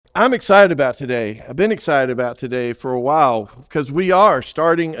I'm excited about today. I've been excited about today for a while because we are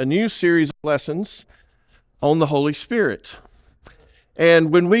starting a new series of lessons on the Holy Spirit.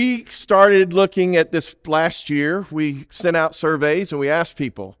 And when we started looking at this last year, we sent out surveys and we asked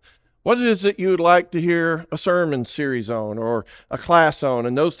people, what is it you would like to hear a sermon series on or a class on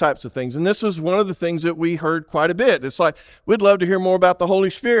and those types of things? And this was one of the things that we heard quite a bit. It's like, we'd love to hear more about the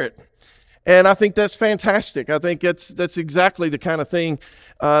Holy Spirit. And I think that's fantastic. I think that's exactly the kind of thing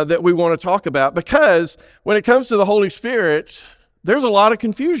that we want to talk about, because when it comes to the Holy Spirit, there's a lot of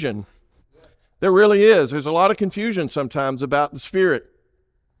confusion. There really is. There's a lot of confusion sometimes about the Spirit.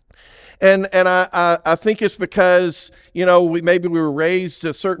 And I think it's because, maybe we were raised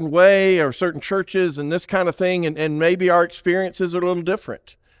a certain way or certain churches and this kind of thing, and maybe our experiences are a little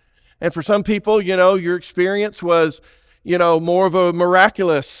different. And for some people, your experience was, more of a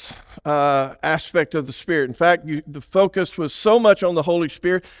miraculous aspect of the Spirit. In fact, the focus was so much on the Holy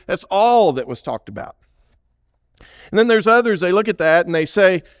Spirit, that's all that was talked about. And then there's others, they look at that and they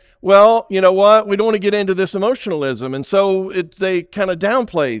say, well, you know what, we don't want to get into this emotionalism. And so they kind of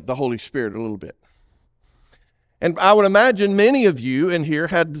downplay the Holy Spirit a little bit. And I would imagine many of you in here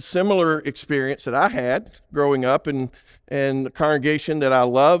had the similar experience that I had growing up in the congregation that I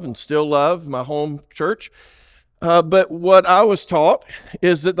love and still love, my home church. But what I was taught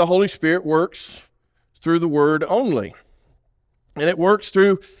is that the Holy Spirit works through the Word only. And it works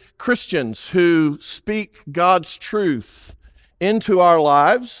through Christians who speak God's truth into our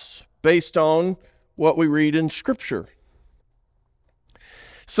lives based on what we read in Scripture.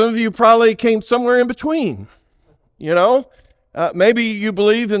 Some of you probably came somewhere in between, maybe you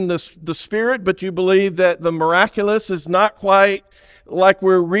believe in the Spirit, but you believe that the miraculous is not quite like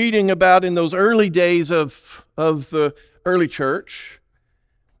we're reading about in those early days of the early church.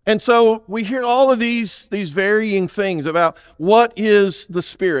 And so we hear all of these varying things about what is the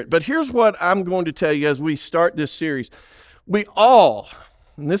Spirit. But here's what I'm going to tell you as we start this series. We all,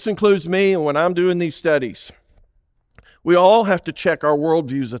 and this includes me and when I'm doing these studies, we all have to check our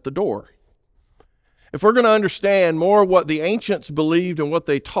worldviews at the door. If we're going to understand more what the ancients believed and what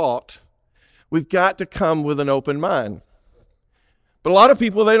they taught, we've got to come with an open mind. But a lot of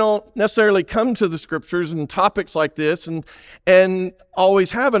people, they don't necessarily come to the Scriptures and topics like this and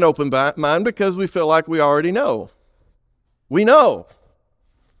always have an open mind because we feel like we already know. We know.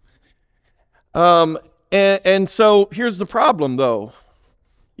 And so here's the problem, though.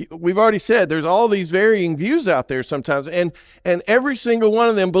 We've already said there's all these varying views out there sometimes, and every single one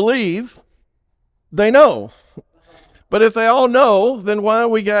of them believe they know. But if they all know, then why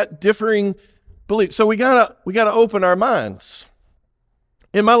we got differing beliefs? So we gotta open our minds.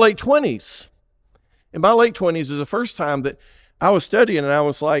 In my late 20s is the first time that I was studying and I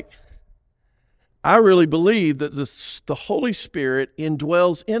was like, I really believe that the Holy Spirit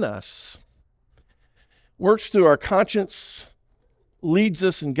indwells in us, works through our conscience, leads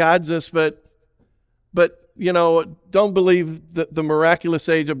us and guides us, but don't believe the miraculous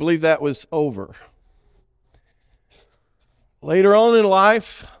age. I believe that was over. Later on in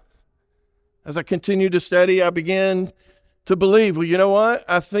life, as I continued to study, I began to believe, well, you know what?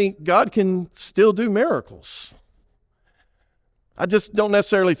 I think God can still do miracles. I just don't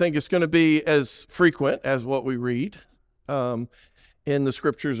necessarily think it's going to be as frequent as what we read in the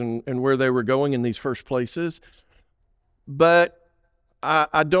Scriptures and where they were going in these first places. But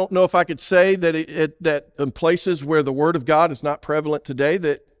I don't know if I could say that that in places where the Word of God is not prevalent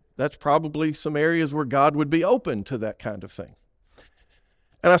today, that's probably some areas where God would be open to that kind of thing.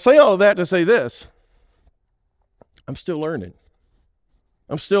 And I say all of that to say this. I'm still learning.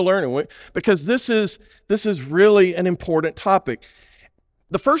 Because this is really an important topic.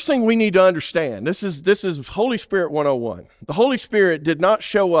 The first thing we need to understand, this is Holy Spirit 101. The Holy Spirit did not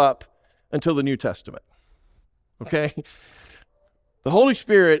show up until the New Testament. Okay? The Holy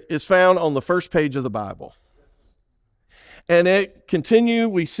Spirit is found on the first page of the Bible. And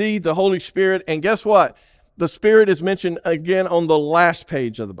we see the Holy Spirit, and guess what? The Spirit is mentioned again on the last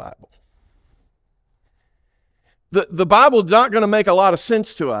page of the Bible. The Bible is not going to make a lot of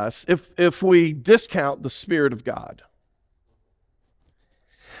sense to us if we discount the Spirit of God.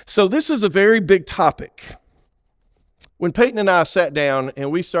 So this is a very big topic. When Peyton and I sat down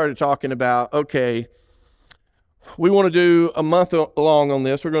and we started talking about, okay, we want to do a month long on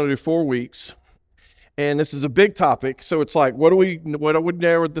this. We're going to do 4 weeks. And this is a big topic. So it's like, what do we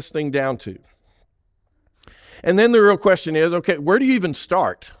narrow this thing down to? And then the real question is, okay, where do you even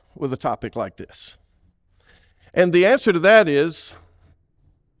start with a topic like this? And the answer to that is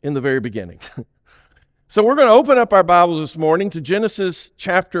in the very beginning. So we're going to open up our Bibles this morning to Genesis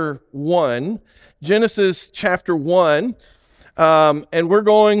chapter 1. Genesis chapter 1. And we're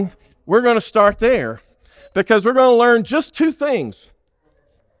going to start there because we're going to learn just two things.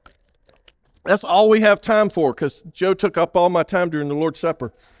 That's all we have time for because Joe took up all my time during the Lord's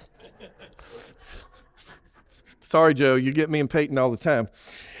Supper. Sorry, Joe, you get me and Peyton all the time.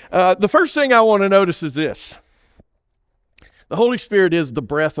 The first thing I want to notice is this. The Holy Spirit is the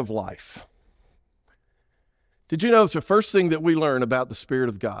breath of life. Did you know that's the first thing that we learn about the Spirit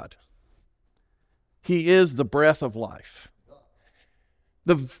of God? He is the breath of life.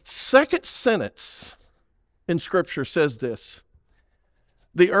 The second sentence in Scripture says this.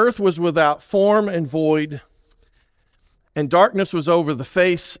 The earth was without form and void, and darkness was over the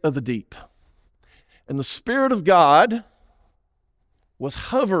face of the deep. And the Spirit of God was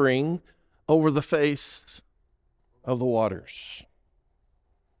hovering over the face of the waters.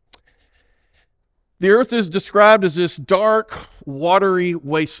 The earth is described as this dark, watery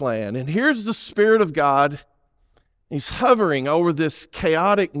wasteland. And here's the Spirit of God. He's hovering over this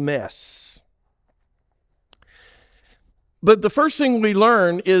chaotic mess. But the first thing we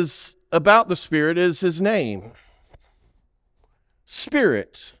learn is about the Spirit is His name.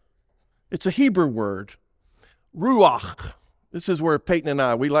 Spirit. It's a Hebrew word. Ruach. This is where Peyton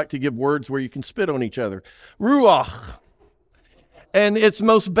and we like to give words where you can spit on each other. Ruach. And its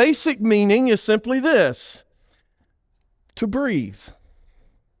most basic meaning is simply this: to breathe.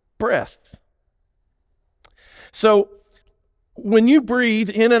 Breath. So when you breathe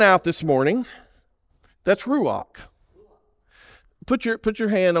in and out this morning, that's Ruach. Put your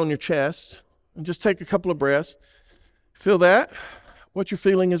hand on your chest and just take a couple of breaths. Feel that? What you're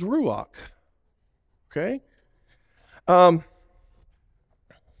feeling is Ruach. Okay? I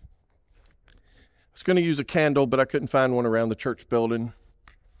was going to use a candle, but I couldn't find one around the church building.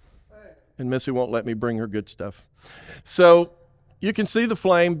 And Missy won't let me bring her good stuff. So you can see the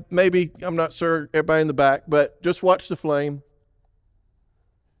flame. Maybe, I'm not sure, everybody in the back, but just watch the flame.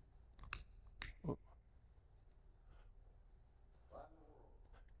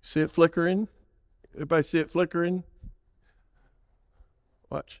 See it flickering? Everybody see it flickering?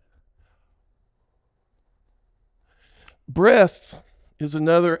 Watch. Breath is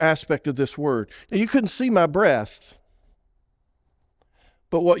another aspect of this word. Now, you couldn't see my breath,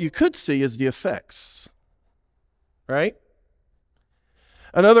 but what you could see is the effects, right?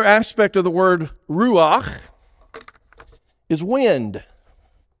 Another aspect of the word ruach is wind.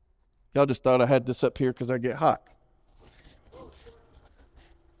 Y'all just thought I had this up here because I get hot.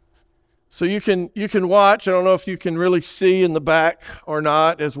 So you can watch. I don't know if you can really see in the back or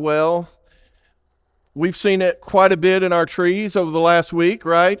not as well. We've seen it quite a bit in our trees over the last week,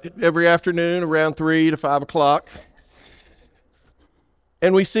 right? Every afternoon around 3 to 5 o'clock.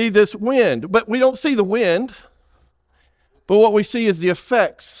 And we see this wind, but we don't see the wind. But what we see is the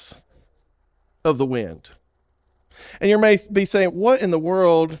effects of the wind. And you may be saying, what in the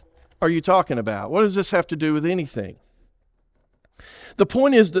world are you talking about? What does this have to do with anything? The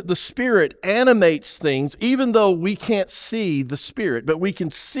point is that the Spirit animates things even though we can't see the Spirit, but we can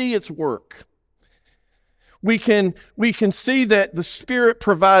see its work. We can see that the Spirit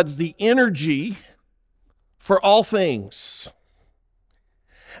provides the energy for all things.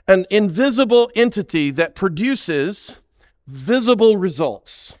 An invisible entity that produces visible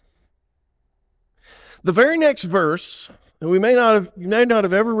results. The very next verse, and you may not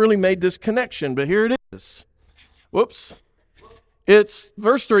have ever really made this connection, but here it is. Whoops. It's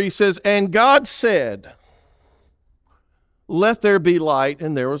verse 3 says, and God said, let there be light,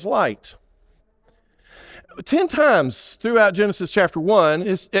 and there was light. 10 times throughout Genesis chapter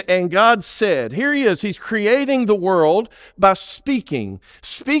 1, and God said, here he is, he's creating the world by speaking.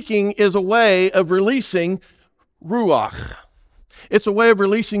 Speaking is a way of releasing ruach. It's a way of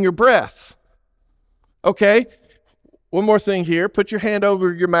releasing your breath. Okay, one more thing here. Put your hand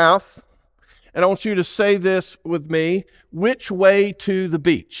over your mouth, and I want you to say this with me. Which way to the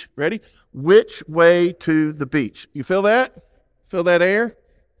beach? Ready? Which way to the beach? You feel that? Feel that air?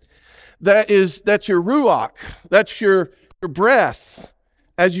 That's your ruach. That's your breath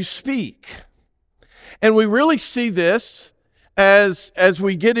as you speak. And we really see this as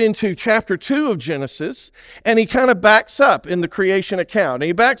we get into chapter 2 of Genesis, and he kind of backs up in the creation account. And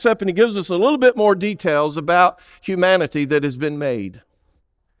he backs up and he gives us a little bit more details about humanity that has been made.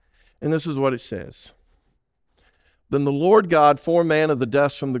 And this is what it says. Then the Lord God formed man of the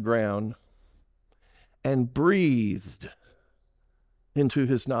dust from the ground and breathed into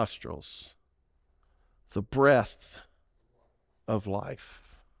his nostrils the breath of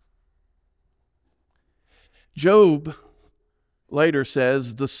life. Job later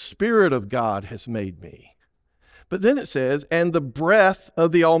says, the Spirit of God has made me. But then it says, and the breath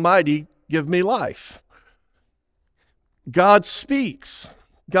of the Almighty give me life. God speaks.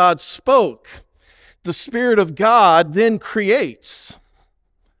 God spoke. The Spirit of God then creates.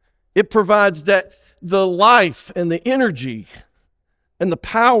 It provides that the life and the energy and the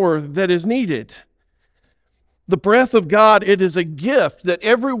power that is needed. The breath of God, it is a gift that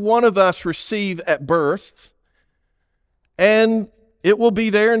every one of us receive at birth, and it will be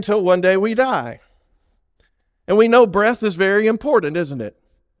there until one day we die. And we know breath is very important, isn't it?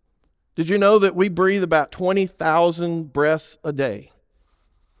 Did you know that we breathe about 20,000 breaths a day?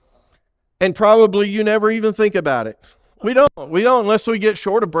 And probably you never even think about it. We don't unless we get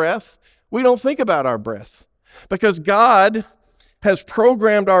short of breath. We don't think about our breath because God has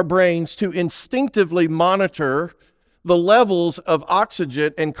programmed our brains to instinctively monitor the levels of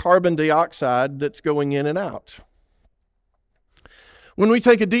oxygen and carbon dioxide that's going in and out. When we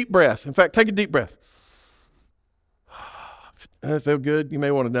take a deep breath, in fact, take a deep breath. That feel good? You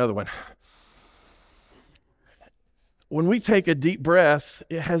may want another one. When we take a deep breath,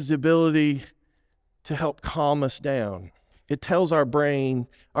 it has the ability to help calm us down. It tells our brain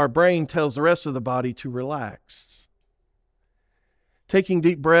tells the rest of the body to relax. Taking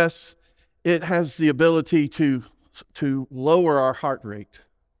deep breaths, it has the ability to lower our heart rate,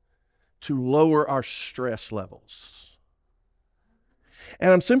 to lower our stress levels.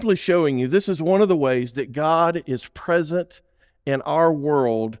 And I'm simply showing you this is one of the ways that God is present in our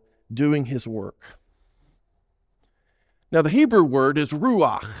world doing His work. Now, the Hebrew word is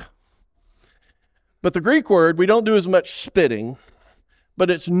ruach. But the Greek word, we don't do as much spitting,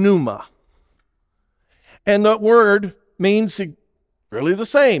 but it's pneuma. And that word means really the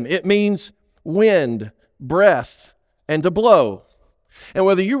same. It means wind, breath, and to blow. And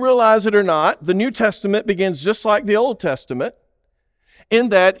whether you realize it or not, the New Testament begins just like the Old Testament in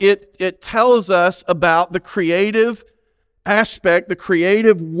that it tells us about the creative aspect, the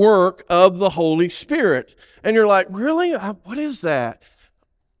creative work of the Holy Spirit. And you're like, really? What is that?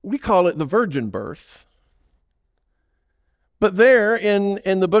 We call it the virgin birth. But there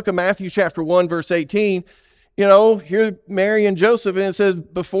in the book of Matthew chapter 1, verse 18, here Mary and Joseph, and it says,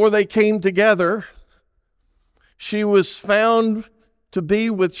 before they came together, she was found to be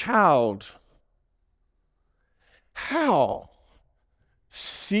with child. How?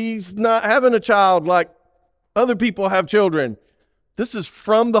 She's not having a child like other people have children. This is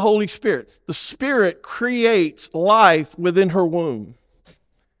from the Holy Spirit. The Spirit creates life within her womb.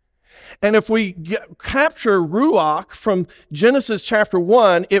 And if we capture Ruach from Genesis chapter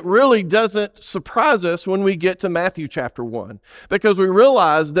 1, it really doesn't surprise us when we get to Matthew chapter 1, because we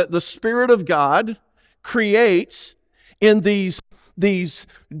realize that the Spirit of God creates in these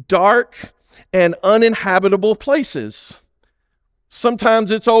dark and uninhabitable places.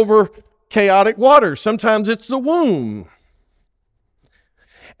 Sometimes it's over chaotic water. Sometimes it's the womb.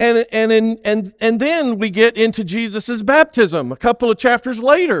 And then we get into Jesus' baptism a couple of chapters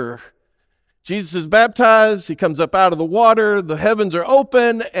later. Jesus is baptized, he comes up out of the water, the heavens are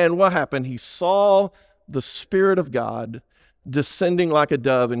open, and what happened? He saw the Spirit of God descending like a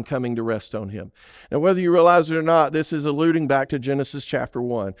dove and coming to rest on him. Now, whether you realize it or not, this is alluding back to Genesis chapter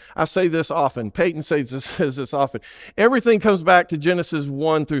 1. I say this often. Peyton says this often. Everything comes back to Genesis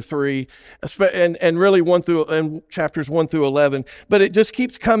 1 through 3, and really chapters 1 through 11, but it just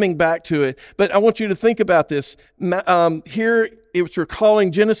keeps coming back to it. But I want you to think about this. Here, it's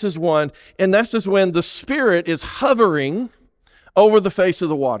recalling Genesis 1, and this is when the Spirit is hovering over the face of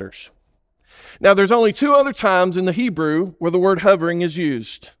the waters. Now, there's only two other times in the Hebrew where the word hovering is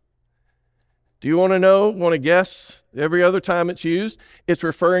used. Do you want to guess? Every other time it's used, it's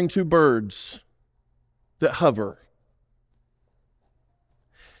referring to birds that hover.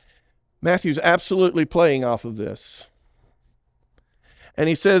 Matthew's absolutely playing off of this. And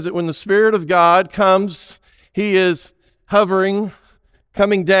he says that when the Spirit of God comes, he is hovering,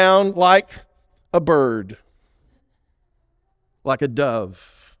 coming down like a bird, like a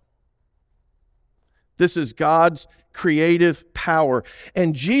dove. This is God's creative power.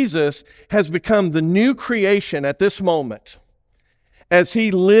 And Jesus has become the new creation at this moment as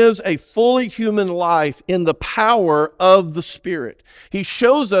he lives a fully human life in the power of the Spirit. He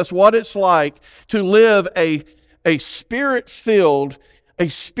shows us what it's like to live a Spirit-filled, a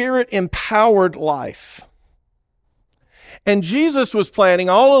Spirit-empowered life. And Jesus was planning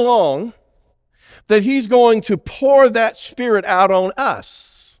all along that he's going to pour that Spirit out on us.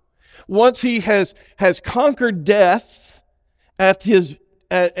 Once he has conquered death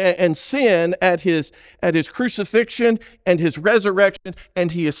and sin at his crucifixion and his resurrection,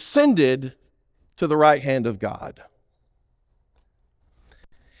 and he ascended to the right hand of God.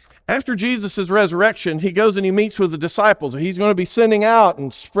 After Jesus' resurrection, he goes and he meets with the disciples. He's going to be sending out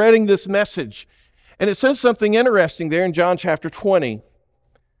and spreading this message. And it says something interesting there in John chapter 20.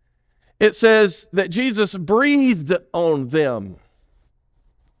 It says that Jesus breathed on them.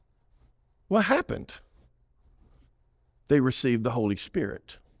 What happened? They received the Holy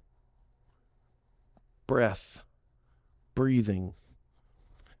Spirit. Breath, breathing,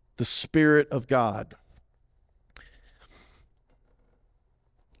 the Spirit of God.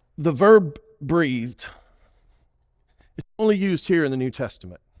 The verb breathed, it's only used here in the New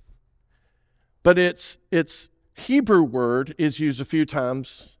Testament. But its Hebrew word is used a few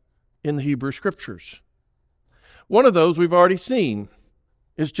times in the Hebrew Scriptures. One of those we've already seen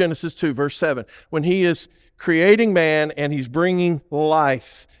is Genesis 2, verse 7, when he is creating man and he's bringing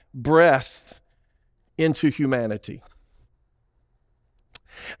life, breath into humanity.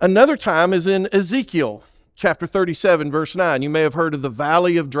 Another time is in Ezekiel chapter 37, verse 9. You may have heard of the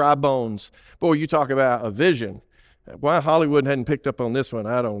Valley of Dry Bones. Boy, you talk about a vision. Why Hollywood hadn't picked up on this one,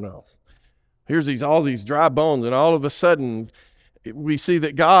 I don't know. Here's all these dry bones, and all of a sudden we see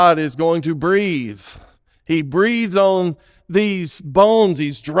that God is going to breathe. He breathes on these bones,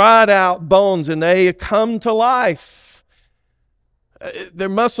 these dried out bones, and they come to life. Their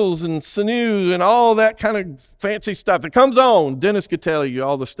muscles and sinew and all that kind of fancy stuff. It comes on. Dennis could tell you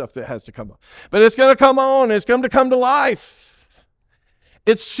all the stuff that has to come on. But it's going to come on. It's going to come to life.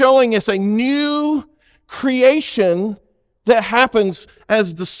 It's showing us a new creation that happens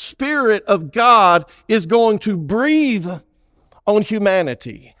as the Spirit of God is going to breathe on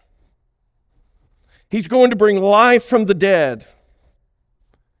humanity. He's going to bring life from the dead.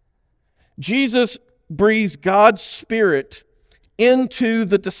 Jesus breathes God's Spirit into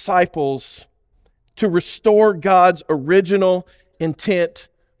the disciples to restore God's original intent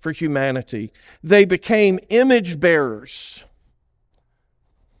for humanity. They became image bearers.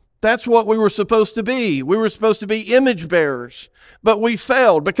 That's what we were supposed to be. We were supposed to be image bearers, but we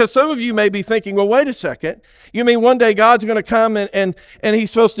failed. Because some of you may be thinking, well, wait a second. You mean one day God's going to come and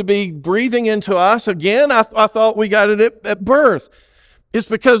he's supposed to be breathing into us again? I thought we got it at birth. It's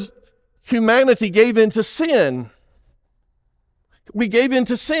because humanity gave into sin. We gave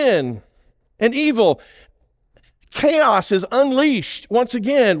into sin and evil. Chaos is unleashed. Once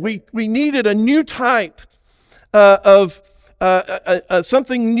again, we needed a new type of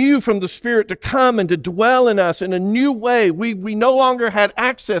something new from the Spirit to come and to dwell in us in a new way. We no longer had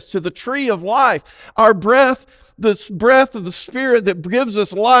access to the tree of life. Our breath, this breath of the Spirit that gives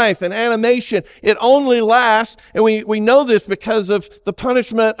us life and animation, it only lasts, and we know this because of the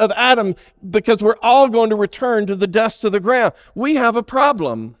punishment of Adam, because we're all going to return to the dust of the ground. We have a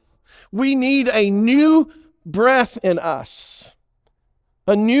problem. We need a new breath in us,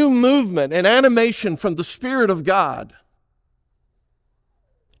 a new movement and animation from the Spirit of God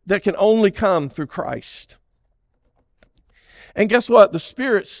that can only come through Christ. And guess what? The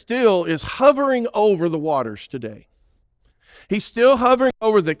Spirit still is hovering over the waters today. He's still hovering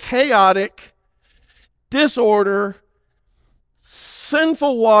over the chaotic, disorder,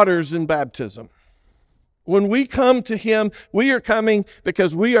 sinful waters in baptism. When we come to Him, we are coming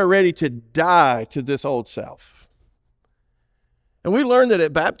because we are ready to die to this old self. And we learn that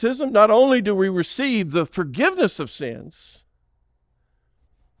at baptism, not only do we receive the forgiveness of sins,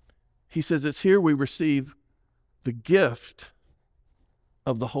 he says it's here we receive the gift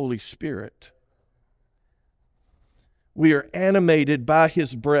of the Holy Spirit. We are animated by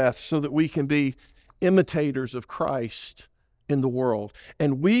His breath so that we can be imitators of Christ in the world.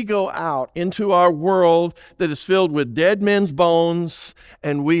 And we go out into our world that is filled with dead men's bones,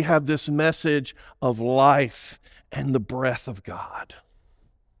 and we have this message of life and the breath of God.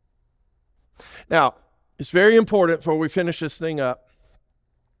 Now, it's very important before we finish this thing up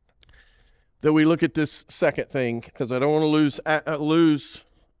that we look at this second thing, because I don't want to lose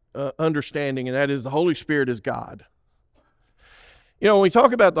understanding, and that is the Holy Spirit is God. You know, when we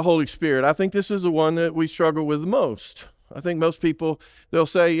talk about the Holy Spirit, I think this is the one that we struggle with the most. I think most people, they'll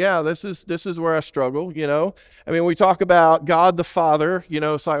say, yeah, this is where I struggle, you know. I mean, we talk about God the Father, you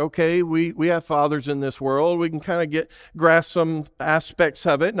know, it's like, okay, we have fathers in this world. We can kind of grasp some aspects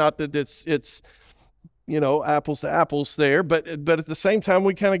of it, not that it's you know, apples to apples there, but at the same time,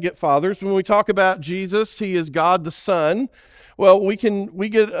 we kind of get fathers. When we talk about Jesus, He is God the Son. Well, we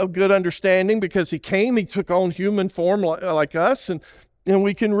get a good understanding because He came, He took on human form like us, and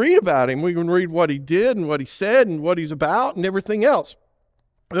we can read about Him. We can read what He did and what He said and what He's about and everything else.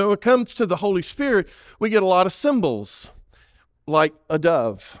 When it comes to the Holy Spirit, we get a lot of symbols, like a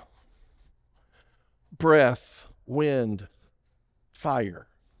dove, breath, wind, fire.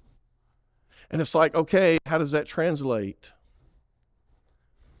 And it's like, okay, how does that translate?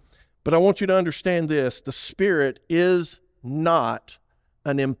 But I want you to understand this. The Spirit is not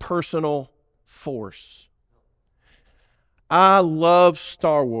an impersonal force. I love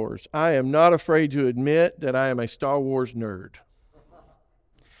Star Wars. I am not afraid to admit that I am a Star Wars nerd.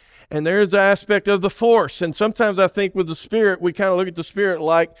 And there's the aspect of the force. And sometimes I think with the Spirit, we kind of look at the Spirit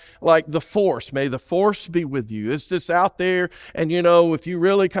like the force. May the force be with you. It's just out there. And, if you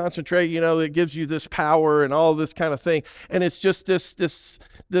really concentrate, it gives you this power and all this kind of thing. And it's just this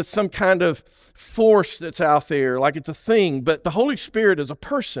some kind of force that's out there, like it's a thing. But the Holy Spirit is a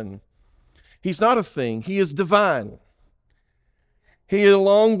person. He's not a thing. He is divine. He,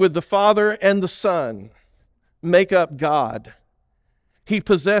 along with the Father and the Son, make up God. He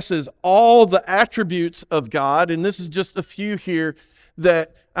possesses all the attributes of God, and this is just a few here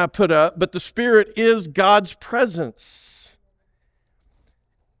that I put up, but the Spirit is God's presence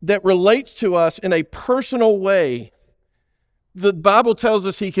that relates to us in a personal way. The Bible tells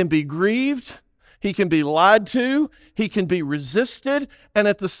us He can be grieved, He can be lied to, He can be resisted, and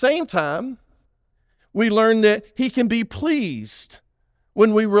at the same time, we learn that He can be pleased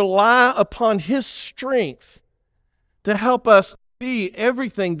when we rely upon His strength to help us be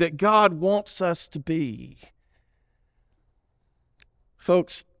everything that God wants us to be.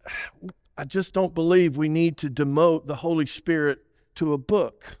 Folks, I just don't believe we need to demote the Holy Spirit to a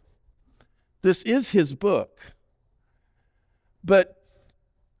book. This is His book, but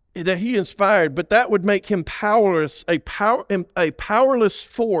that He inspired, but that would make Him powerless, a powerless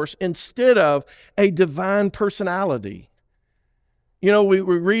force instead of a divine personality. We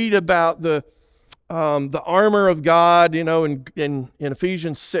read about the armor of God, in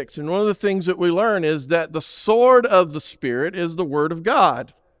Ephesians 6. And one of the things that we learn is that the sword of the Spirit is the Word of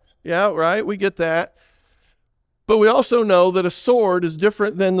God. Yeah, right? We get that. But we also know that a sword is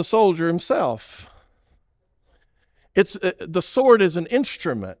different than the soldier himself. The sword is an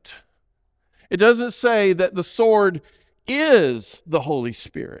instrument. It doesn't say that the sword is the Holy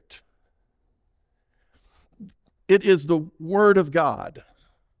Spirit. It is the Word of God.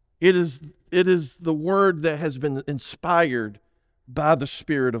 It is the Word that has been inspired by the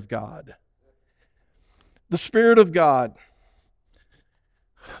Spirit of God. The Spirit of God.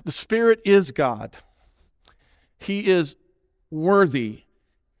 The Spirit is God. He is worthy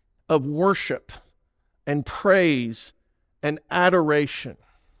of worship and praise and adoration.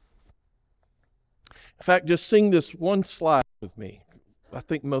 In fact, just sing this one slide with me. I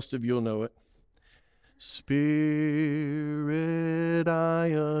think most of you will know it. Spirit, I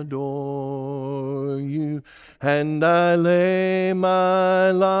adore you, and I lay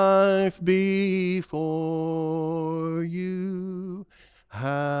my life before you.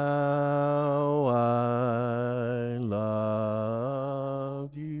 How I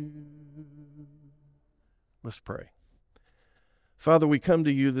love you. Let's pray. Father, we come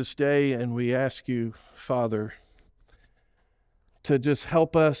to you this day and we ask you, Father, to just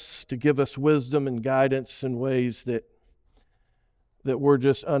help us, to give us wisdom and guidance in ways that we're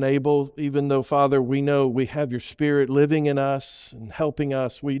just unable, even though, Father, we know we have your Spirit living in us and helping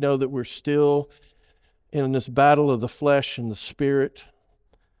us. We know that we're still in this battle of the flesh and the Spirit.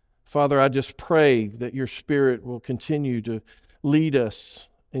 Father, I just pray that your Spirit will continue to lead us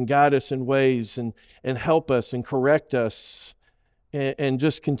and guide us in ways and help us and correct us and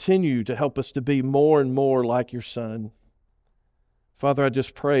just continue to help us to be more and more like your Son. Father, I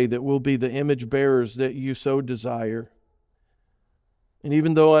just pray that we'll be the image bearers that you so desire. And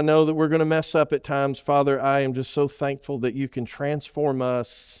even though I know that we're going to mess up at times, Father, I am just so thankful that you can transform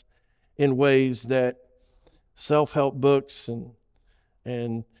us in ways that self-help books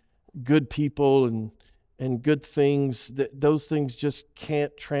and good people and good things, that those things just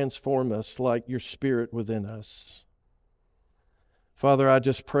can't transform us like your Spirit within us. Father, I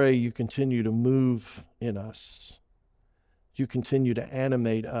just pray you continue to move in us. You continue to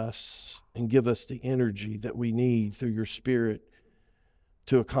animate us and give us the energy that we need through your Spirit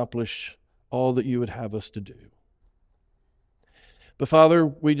to accomplish all that you would have us to do. But Father,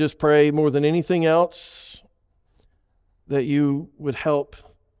 we just pray more than anything else that you would help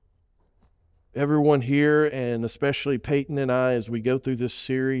everyone here, and especially Peyton and I as we go through this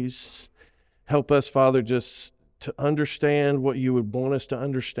series. Help us, Father, just to understand what you would want us to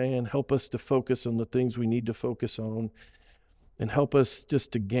understand. Help us to focus on the things we need to focus on. And help us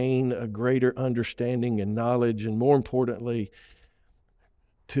just to gain a greater understanding and knowledge, and more importantly,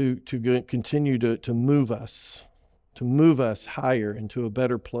 to continue to move us higher into a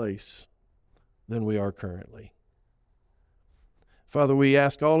better place than we are currently. Father, we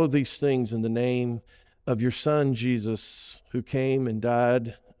ask all of these things in the name of your Son, Jesus, who came and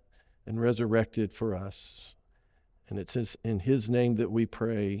died and resurrected for us. And it's in his name that we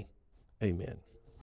pray. Amen.